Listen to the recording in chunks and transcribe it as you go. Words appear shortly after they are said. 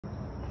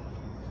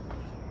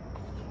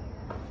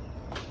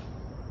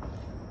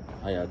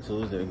How y'all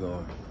Tuesday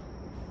going?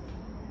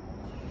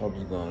 Hope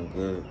it's going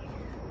good.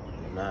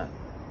 If not,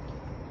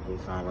 we'll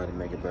find a way to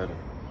make it better.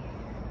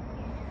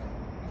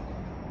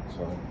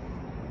 So,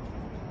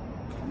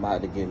 I'm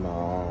about to get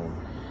my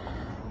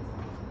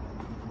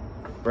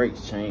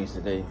brakes changed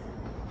today.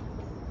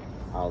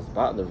 I was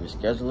about to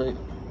reschedule it.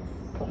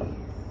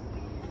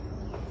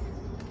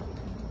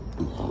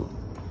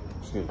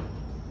 Excuse me.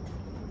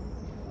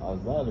 I was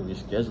about to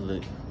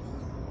reschedule it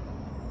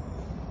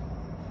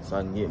so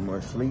I can get more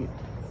sleep,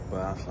 but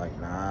I was like,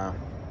 nah,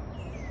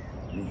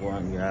 I'm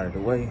going to get out of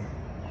the way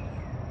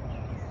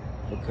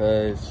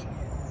because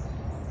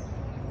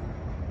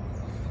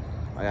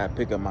I gotta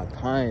pick up my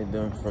client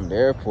from the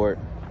airport,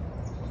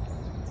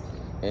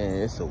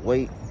 and it's a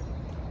wait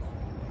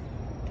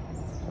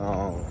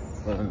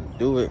for them to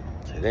do it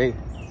today.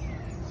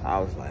 So I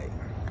was like,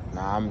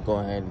 nah, I'm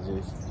going ahead and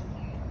just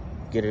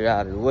get it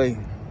out of the way.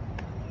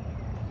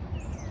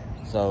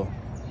 So,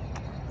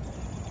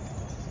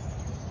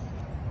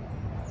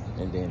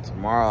 and then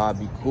tomorrow I'll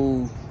be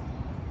cool.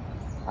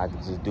 I can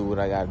just do what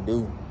I gotta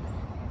do.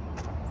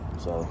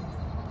 So,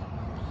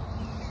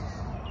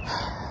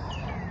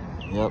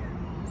 yep.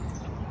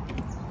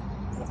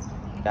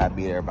 Gotta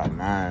be there by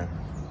 9.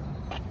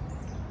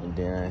 And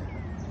then,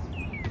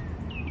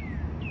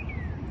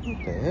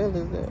 what the hell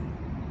is that?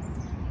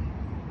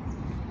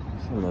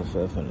 Someone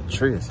fell from the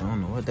tree, so I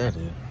don't know what that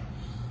is.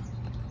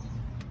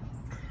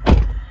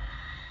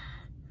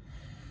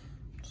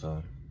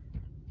 So,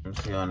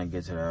 let's see how I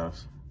get to the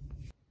house.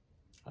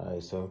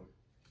 Alright, so,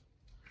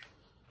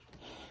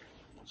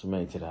 just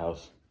made it to the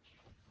house.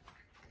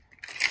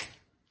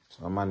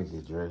 So, I might need to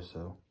get dressed,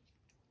 so,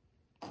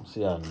 I'll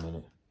see y'all in a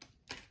minute.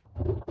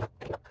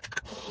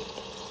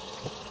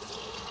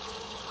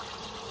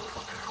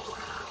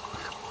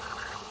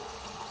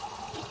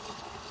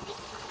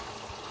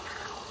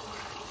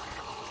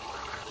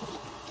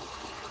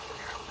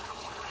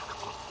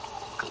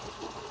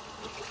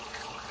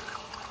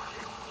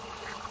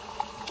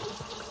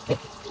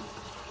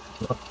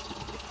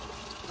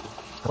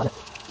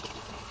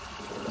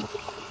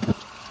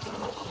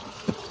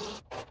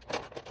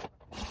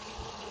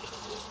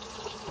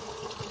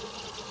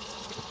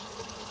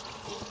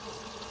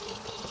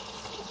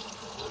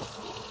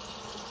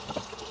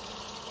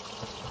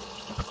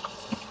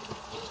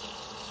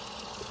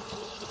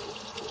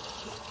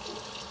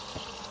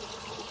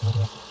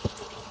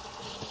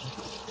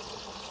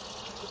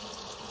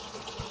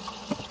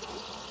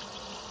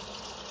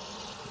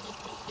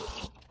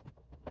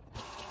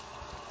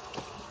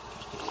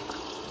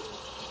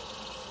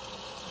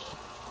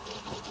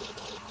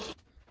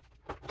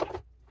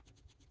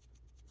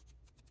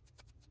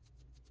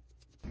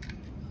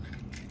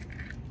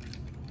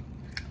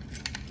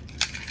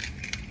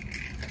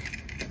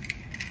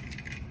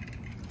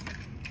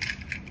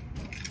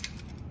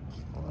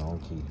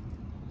 Key.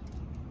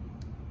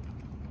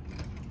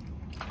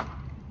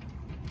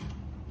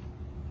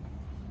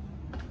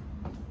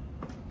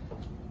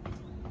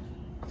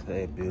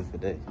 Today a beautiful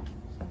day.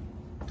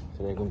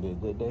 Today gonna be a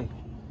good day.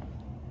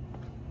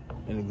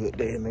 And a good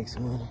day to make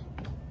some money.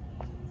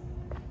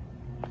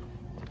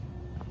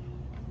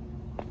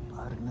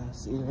 I did not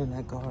see her in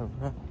that car,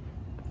 bro.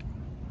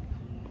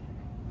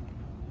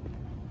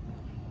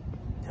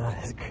 Yo,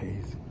 that's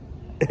crazy.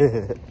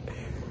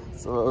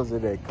 So I was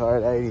in that car,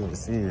 I didn't even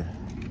see her.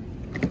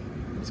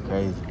 It's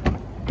crazy.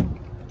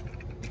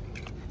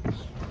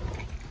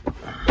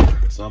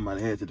 So I'm about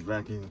to head to the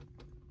vacuum.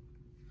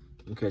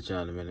 We'll catch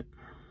y'all in a minute.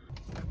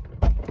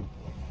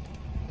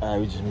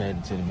 Alright, we just made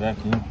it to the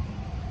vacuum.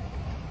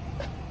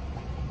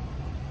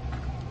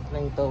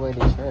 Let me throw away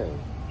this trash.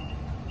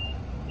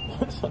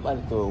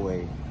 Somebody threw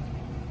away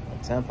a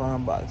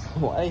tampon box.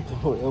 Why they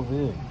throw it over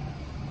here?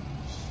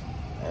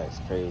 That's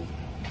crazy.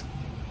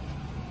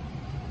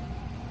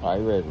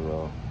 Alright, you ready to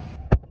roll?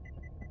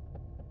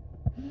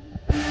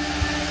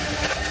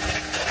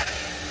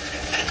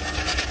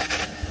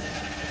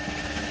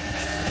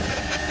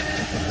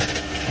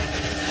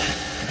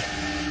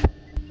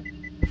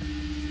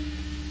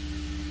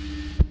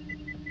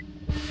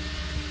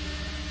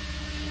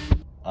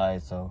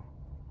 Alright, so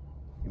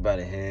you about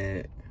to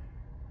head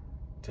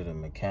to the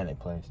mechanic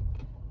place.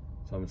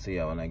 So I'm gonna see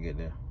y'all when I get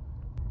there.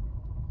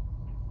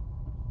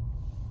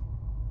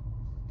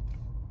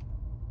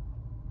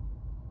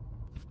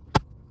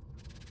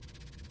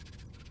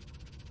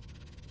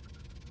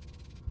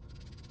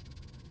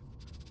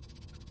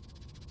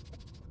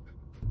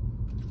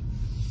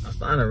 I'm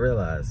starting to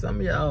realize some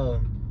of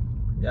y'all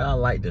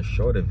like the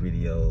shorter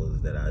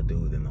videos that I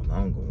do than the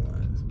longer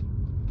ones.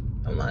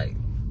 I'm like,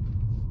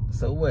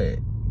 so what?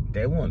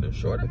 They want the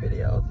shorter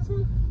videos or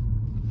something?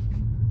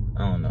 I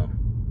don't know.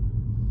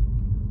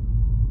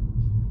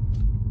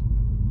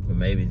 But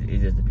maybe it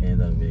just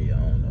depends on the video. I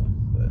don't know.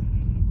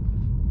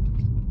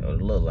 But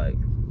it look like.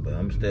 But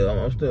I'm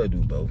still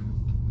do both.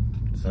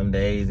 Some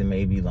days it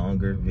may be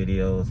longer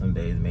videos, some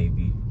days it may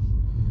be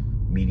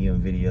medium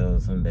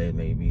videos, some days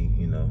maybe,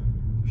 you know,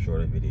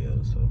 shorter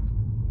videos. So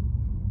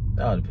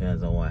that all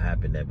depends on what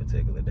happened that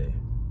particular day.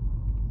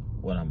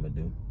 What I'm gonna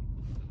do.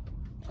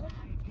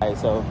 Alright,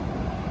 so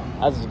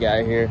I just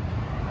got here.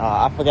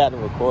 I forgot to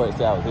record,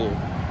 say I was here.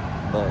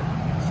 But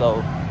so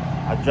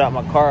I dropped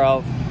my car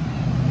off.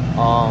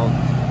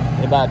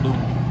 They about to do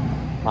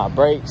my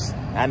brakes.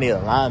 I need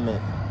alignment.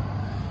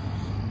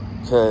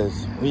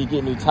 Cause when you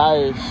get new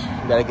tires,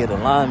 you gotta get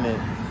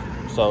alignment.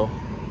 So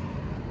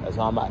that's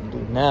what I'm about to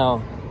do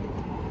now.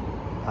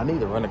 I need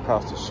to run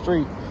across the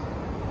street.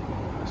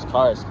 This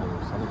car is coming,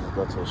 so I need to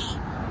go to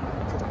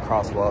the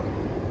crosswalk.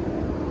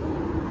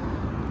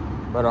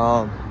 But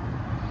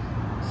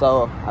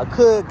so I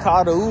could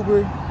call the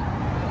Uber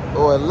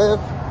or a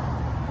Lyft,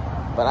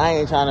 but I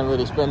ain't trying to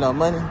really spend no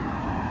money.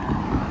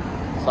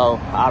 So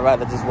I'd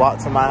rather just walk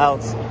to my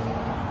house.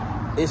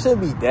 It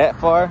shouldn't be that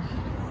far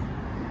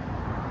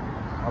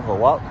of a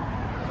walk,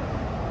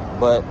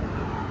 but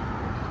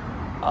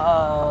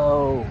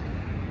oh,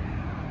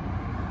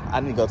 I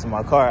need to go to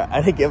my car.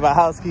 I didn't get my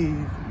house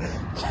keys.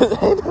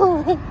 Ain't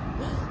no way.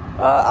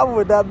 I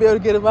would not be able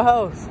to get in my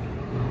house.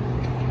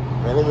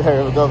 Man, let me hurry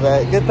up and go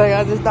back. Good thing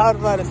I just thought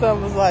about it.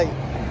 Someone was like,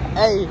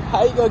 hey,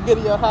 how you gonna get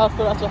in your house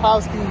without your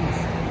house keys?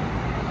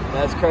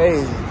 That's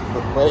crazy.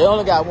 But they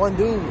only got one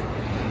dude.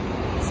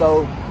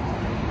 So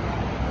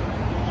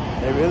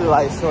they really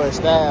like short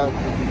staff.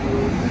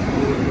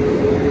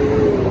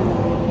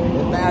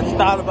 Good thing I just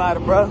thought about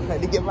it, bro. I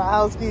had to get my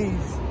house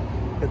keys.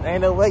 Cause ain't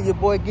no way your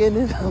boy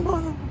getting it.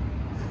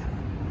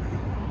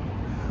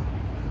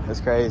 That's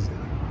crazy.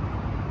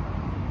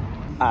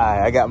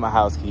 Alright, I got my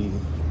house keys.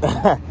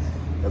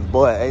 Cause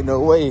boy, ain't no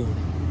way.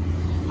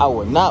 I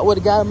would not would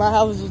have got in my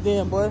house just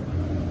then, boy.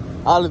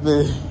 I'd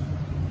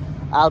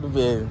have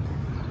been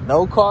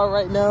no car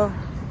right now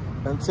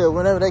until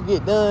whenever they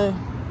get done.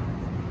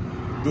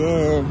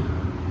 Then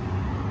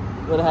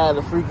would have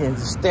had to freaking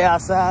stay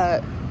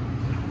outside.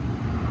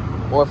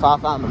 Or if I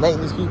found the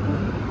maintenance people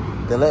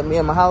that let me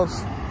in my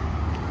house,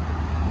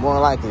 more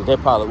than likely they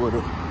probably would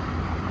have.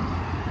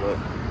 But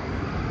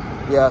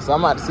yeah, so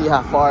I'm about to see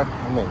how far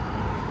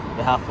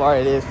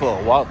it is for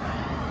a walk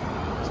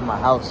to my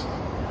house.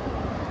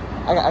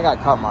 I got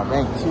caught in my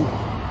bank too.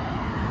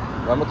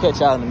 But I'm gonna catch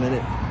y'all in a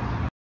minute.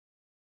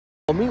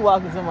 For me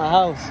walking to my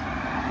house,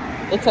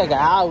 it take an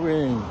hour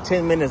and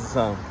 10 minutes or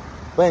something.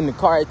 But in the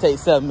car it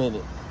takes 7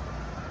 minutes.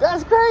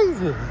 That's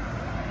crazy.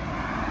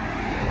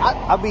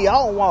 I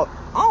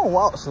don't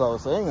walk slow,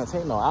 so it ain't gonna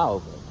take no hour.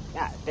 But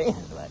god damn,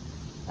 like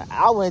an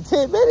hour and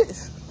 10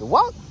 minutes to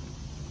walk.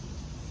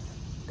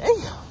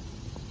 Damn.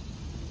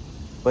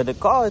 But the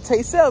car it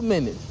takes 7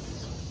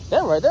 minutes.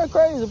 That right there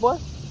crazy, boy.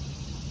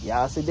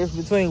 Y'all see the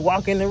difference between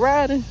walking and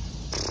riding?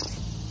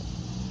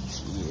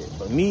 Shit,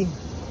 but me,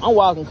 I'm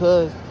walking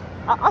cause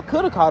I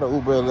could have called an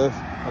Uber or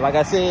Lyft. But like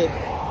I said,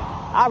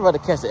 I'd rather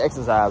catch the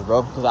exercise,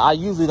 bro. Cause I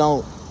usually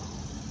don't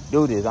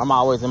do this. I'm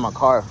always in my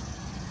car.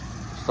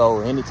 So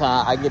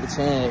anytime I get a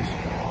chance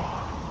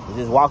to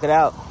just walk it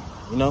out,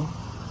 you know,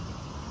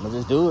 I'm gonna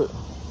just do it.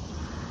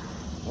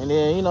 And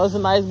then, you know, it's a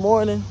nice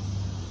morning,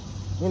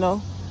 you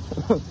know,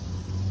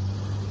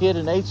 hear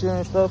the nature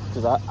and stuff.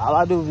 Cause all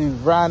I do is be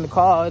riding the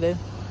car all day.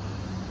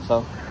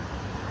 So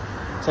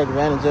take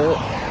advantage of it.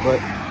 But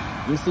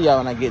let me see y'all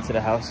when I get to the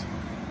house.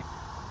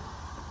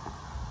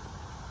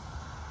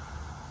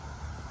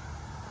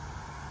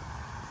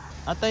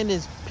 I think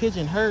this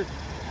pigeon hurt.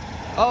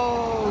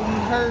 Oh, you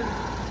hurt.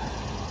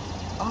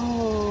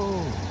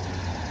 Oh.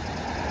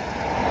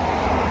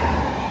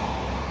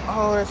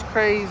 Oh, that's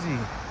crazy.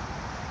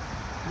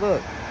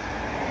 Look.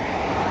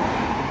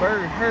 The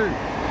bird hurt.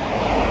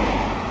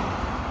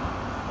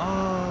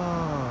 Oh.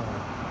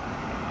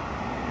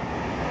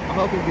 I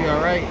hope he'll be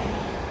alright.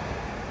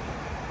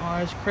 Oh,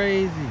 that's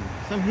crazy.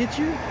 Something hit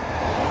you?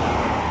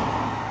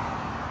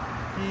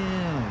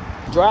 Damn.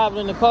 Driving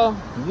in the car,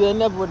 you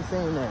never would have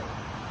seen that.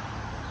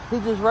 He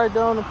just right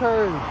there on the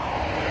curb.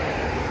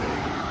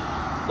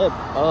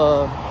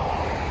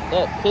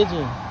 That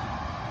pigeon.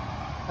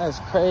 That's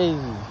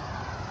crazy.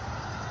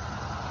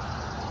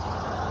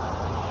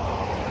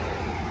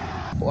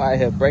 Boy, out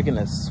here breaking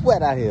a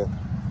sweat out here.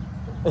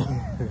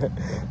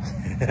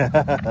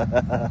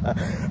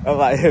 I'm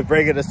out here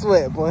breaking a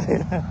sweat, boy.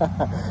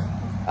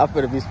 I'm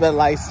finna be smelling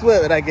like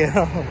sweat when I get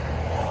home.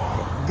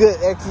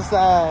 Good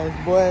exercise,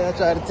 boy. I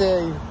try to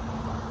tell you.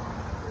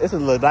 It's a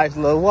nice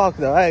little walk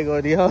though. I ain't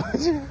gonna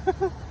hold you.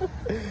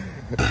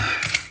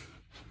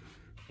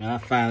 I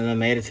finally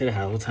made it to the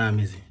house. What time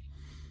is it?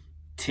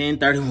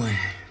 10:31.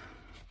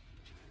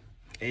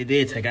 It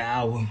did take an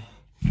hour.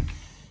 An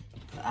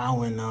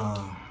hour and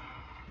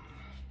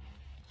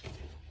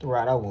the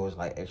ride I was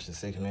like extra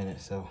 6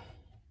 minutes, so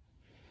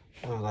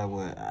it was like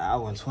what, an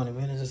hour and 20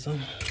 minutes or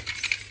something.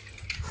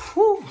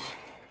 Whew.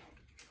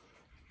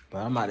 But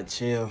I'm about to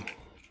chill.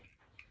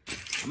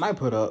 I might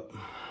put up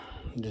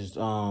just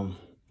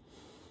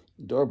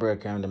doorbell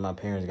camera that my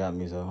parents got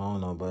me, so I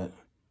don't know, but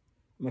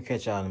I'm gonna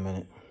catch y'all in a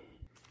minute.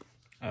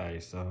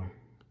 Alright, so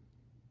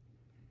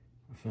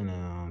I'm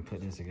finna put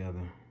this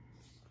together.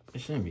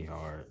 It shouldn't be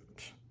hard.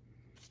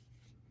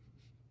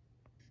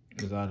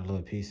 There's all the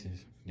little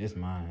pieces. This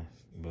mine,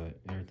 but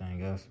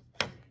everything else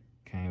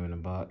came in a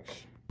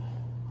box.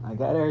 I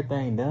got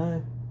everything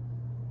done.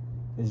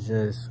 It's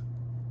just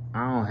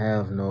I don't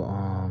have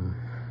no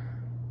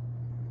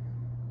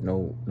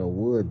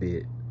wood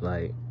bit,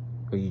 like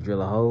when you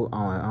drill a hole.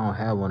 I don't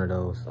have one of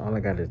those. All I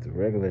got is the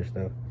regular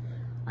stuff.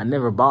 I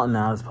never bought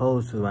none. I was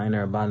supposed to. I ain't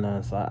never bought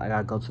none, so I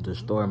gotta go to the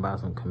store and buy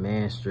some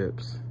command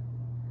strips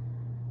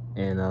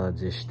and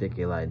just stick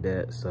it like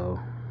that. So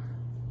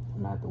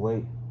I'm gonna have to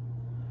wait.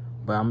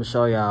 But I'm gonna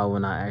show y'all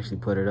when I actually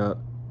put it up.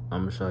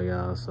 I'm gonna show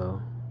y'all.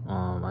 So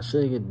I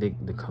should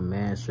get the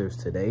command strips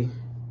today,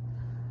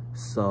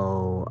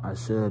 so I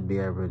should be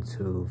able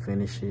to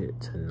finish it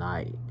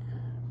tonight.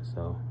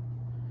 So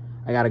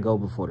I gotta go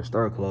before the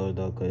store closed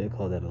though, cause it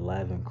closed at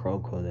 11. Crow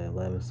closed at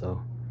 11.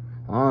 So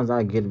as long as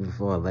I get it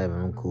before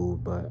 11, I'm cool.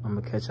 But I'm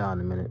gonna catch y'all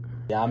in a minute.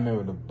 Yeah, I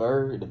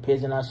remember the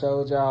pigeon I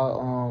showed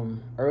y'all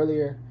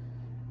earlier.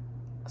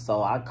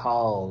 So I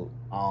called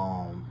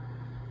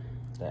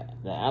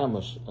the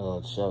animal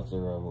shelter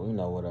or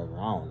whatever.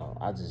 I don't know.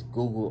 I just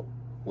Googled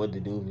what to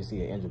do if you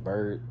see an injured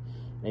bird.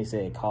 They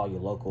said call your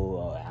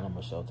local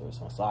animal shelter or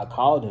something. So I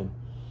called him,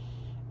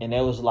 and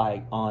there was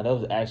like there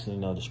was actually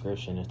no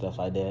description and stuff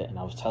like that. And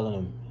I was telling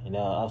him,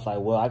 I was like,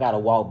 well, I gotta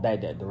walk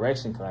back that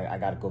direction because I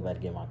gotta go back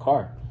to get my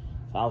car.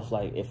 So I was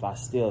like, if I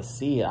still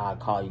see it, I'll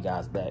call you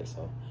guys back.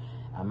 So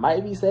I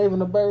might be saving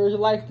the bird's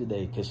life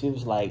today, because she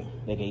was like,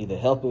 they can either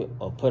help it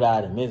or put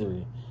out of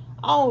misery.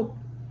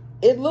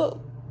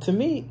 To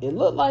me, it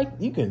looked like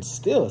you can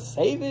still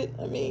save it.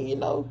 I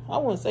mean, I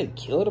wouldn't say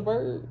kill the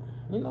bird,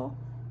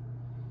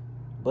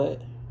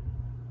 but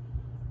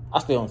I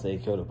still don't say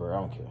kill the bird. I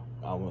don't care.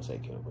 I wouldn't say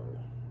kill the bird.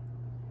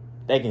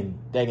 They can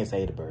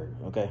save the bird,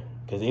 okay?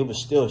 Because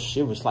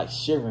she was like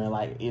shivering,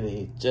 like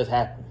it just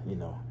happened,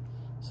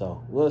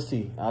 So we'll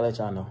see. I'll let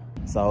y'all know.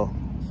 So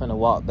I'm finna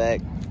walk back.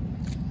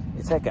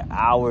 It take an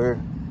hour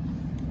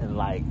and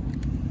like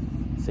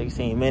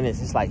 16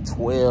 minutes. It's like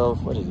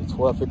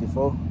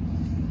 12:54.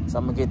 So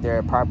I'm gonna get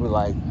there probably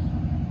like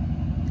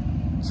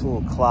 2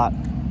 o'clock.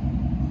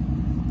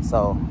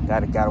 So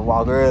gotta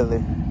walk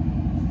early.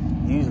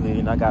 Usually,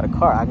 I got a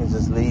car, I can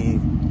just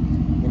leave,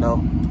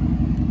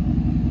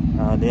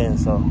 then.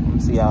 So I'm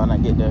gonna see y'all when I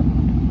get there.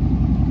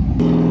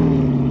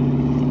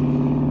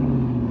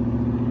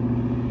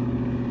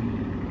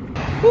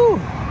 Whew,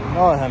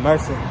 Lord have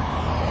mercy.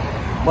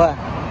 But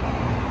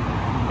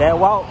that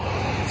walk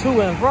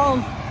to and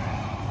from,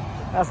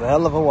 that's a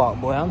hell of a walk,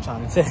 boy. I'm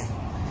trying to tell you.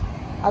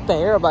 I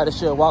think everybody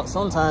should walk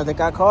sometimes. They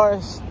got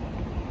cars.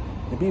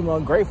 To be more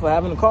grateful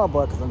having a car,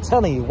 boy. Because I'm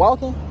telling you,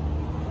 walking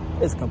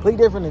is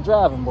completely different than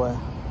driving, boy.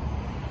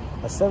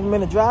 A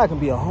 7-minute drive can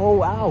be a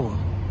whole hour.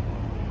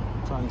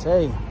 I'm trying to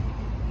tell you.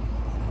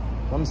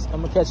 I'm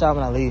going to catch y'all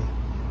when I leave.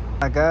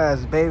 My gosh,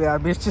 baby, I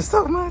missed you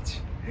so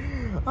much.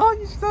 Oh,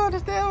 you still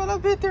understand what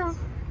I've been through.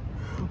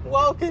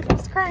 Walking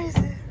is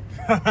crazy.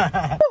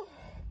 I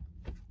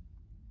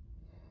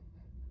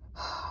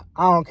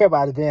don't care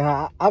about it being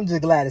high. I'm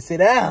just glad to sit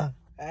down.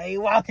 I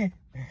ain't walking.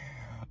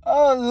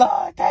 Oh,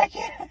 Lord, thank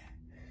you.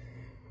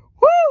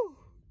 Woo!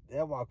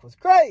 That walk was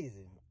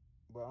crazy.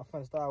 But I'm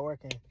finna start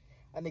working.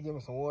 I need to get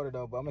me some water,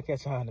 though, but I'm gonna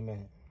catch y'all in a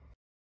minute.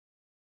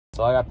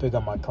 So I gotta pick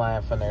up my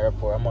client from the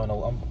airport. I'm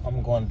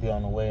going to be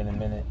on the way in a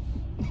minute.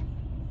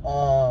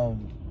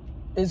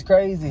 It's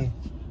crazy.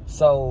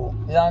 So,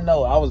 y'all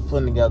know I was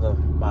putting together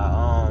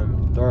my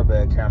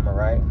doorbell camera,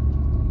 right?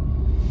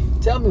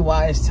 Tell me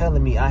why it's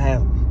telling me I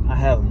have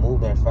a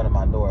movement in front of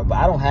my door, but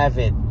I don't have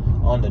it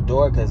on the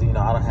door because I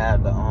don't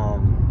have the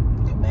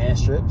command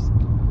strips.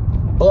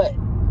 But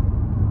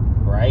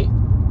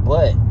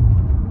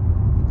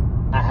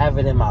I have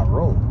it in my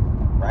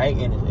room, right?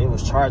 And it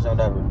was charged or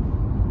whatever.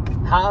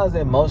 How is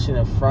it motion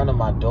in front of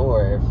my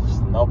door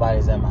if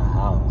nobody's at my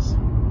house?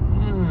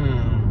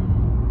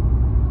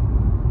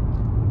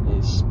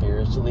 It's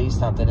spiritually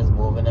something is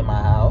moving in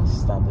my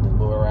house. Something is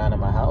moving around in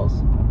my house.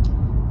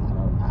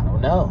 I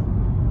don't know.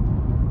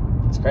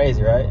 It's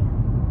crazy, right?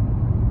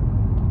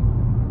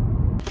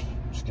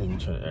 Excuse me,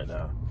 turn that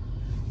down.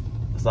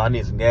 So I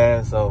need some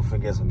gas, so if I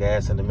get some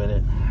gas in a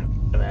minute.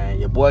 Man,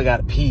 your boy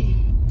gotta pee.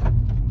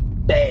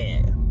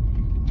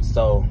 Damn.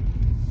 So,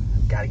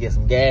 gotta get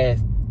some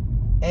gas,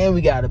 and we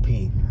gotta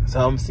pee. So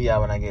I'm gonna see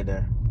y'all when I get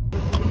there.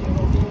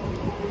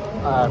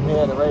 I'm here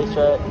at the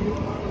racetrack.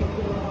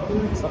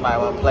 Somebody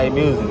wanna play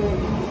music.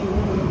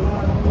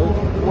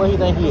 What do you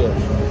think he is?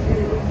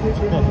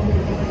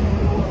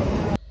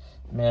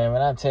 Man,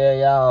 when I tell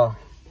y'all,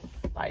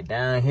 like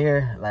down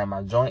here, like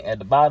my joint at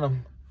the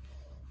bottom,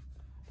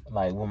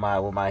 like with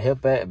my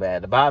hip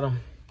at the bottom,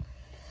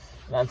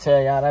 when I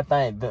tell y'all that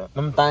thing,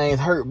 them things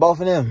hurt, both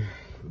of them.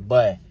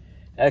 But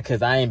that's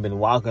because I ain't been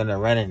walking or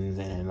running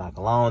in like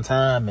a long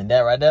time, and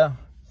that right there,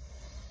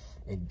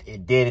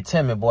 it did it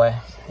to me, boy.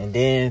 And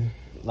then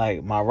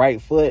like my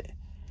right foot,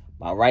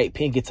 my right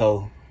pinky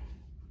toe,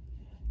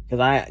 cause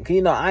I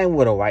ain't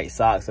with a white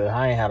sock, so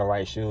I ain't had the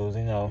right shoes,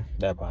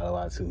 that probably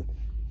why too.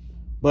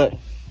 But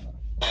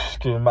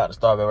excuse me, I'm about to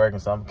start working,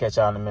 so I'm gonna catch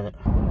y'all in a minute.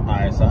 All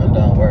right, so I'm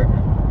done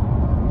working,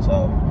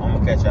 so I'm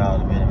gonna catch y'all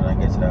in a minute when I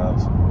get to the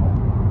house.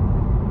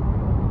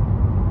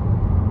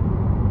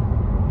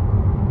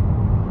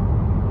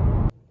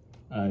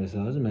 All right,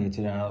 so I just made it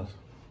to the house.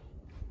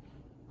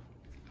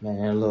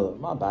 Man, look,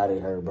 my body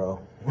hurt, bro.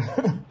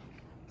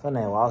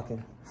 Something ain't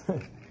walking.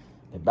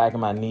 The back of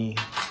my knee,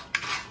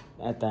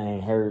 that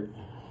thing hurt.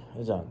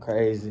 It's just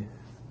crazy.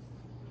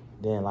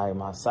 Then like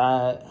my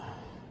side,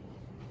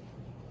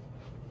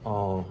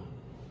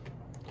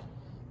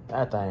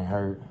 that thing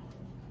hurt.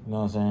 You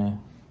know what I'm saying?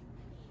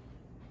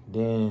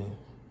 Then,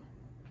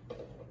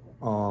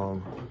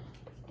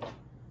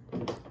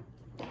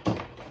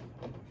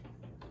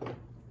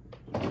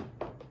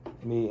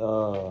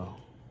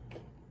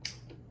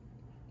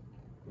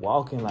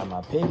 walking like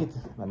my pinky,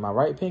 like my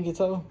right pinky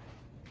toe.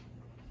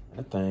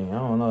 That thing, I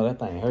don't know, that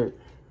thing hurt.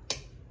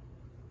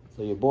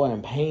 So your boy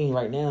in pain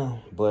right now,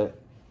 but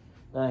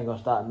that ain't gonna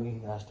stop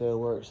me. I still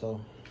work,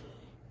 so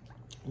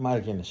I might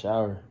get in the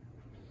shower.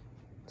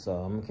 So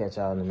I'm gonna catch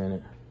y'all in a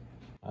minute.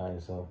 All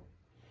right, so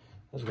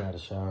let's go out the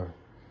shower.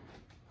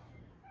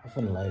 I'm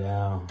finna lay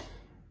down,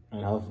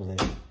 and hopefully,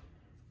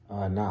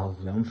 I'm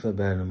gonna feel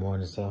better in the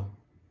morning, so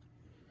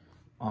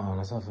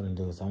that's what I'm finna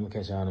do. So I'm gonna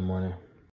catch y'all in the morning.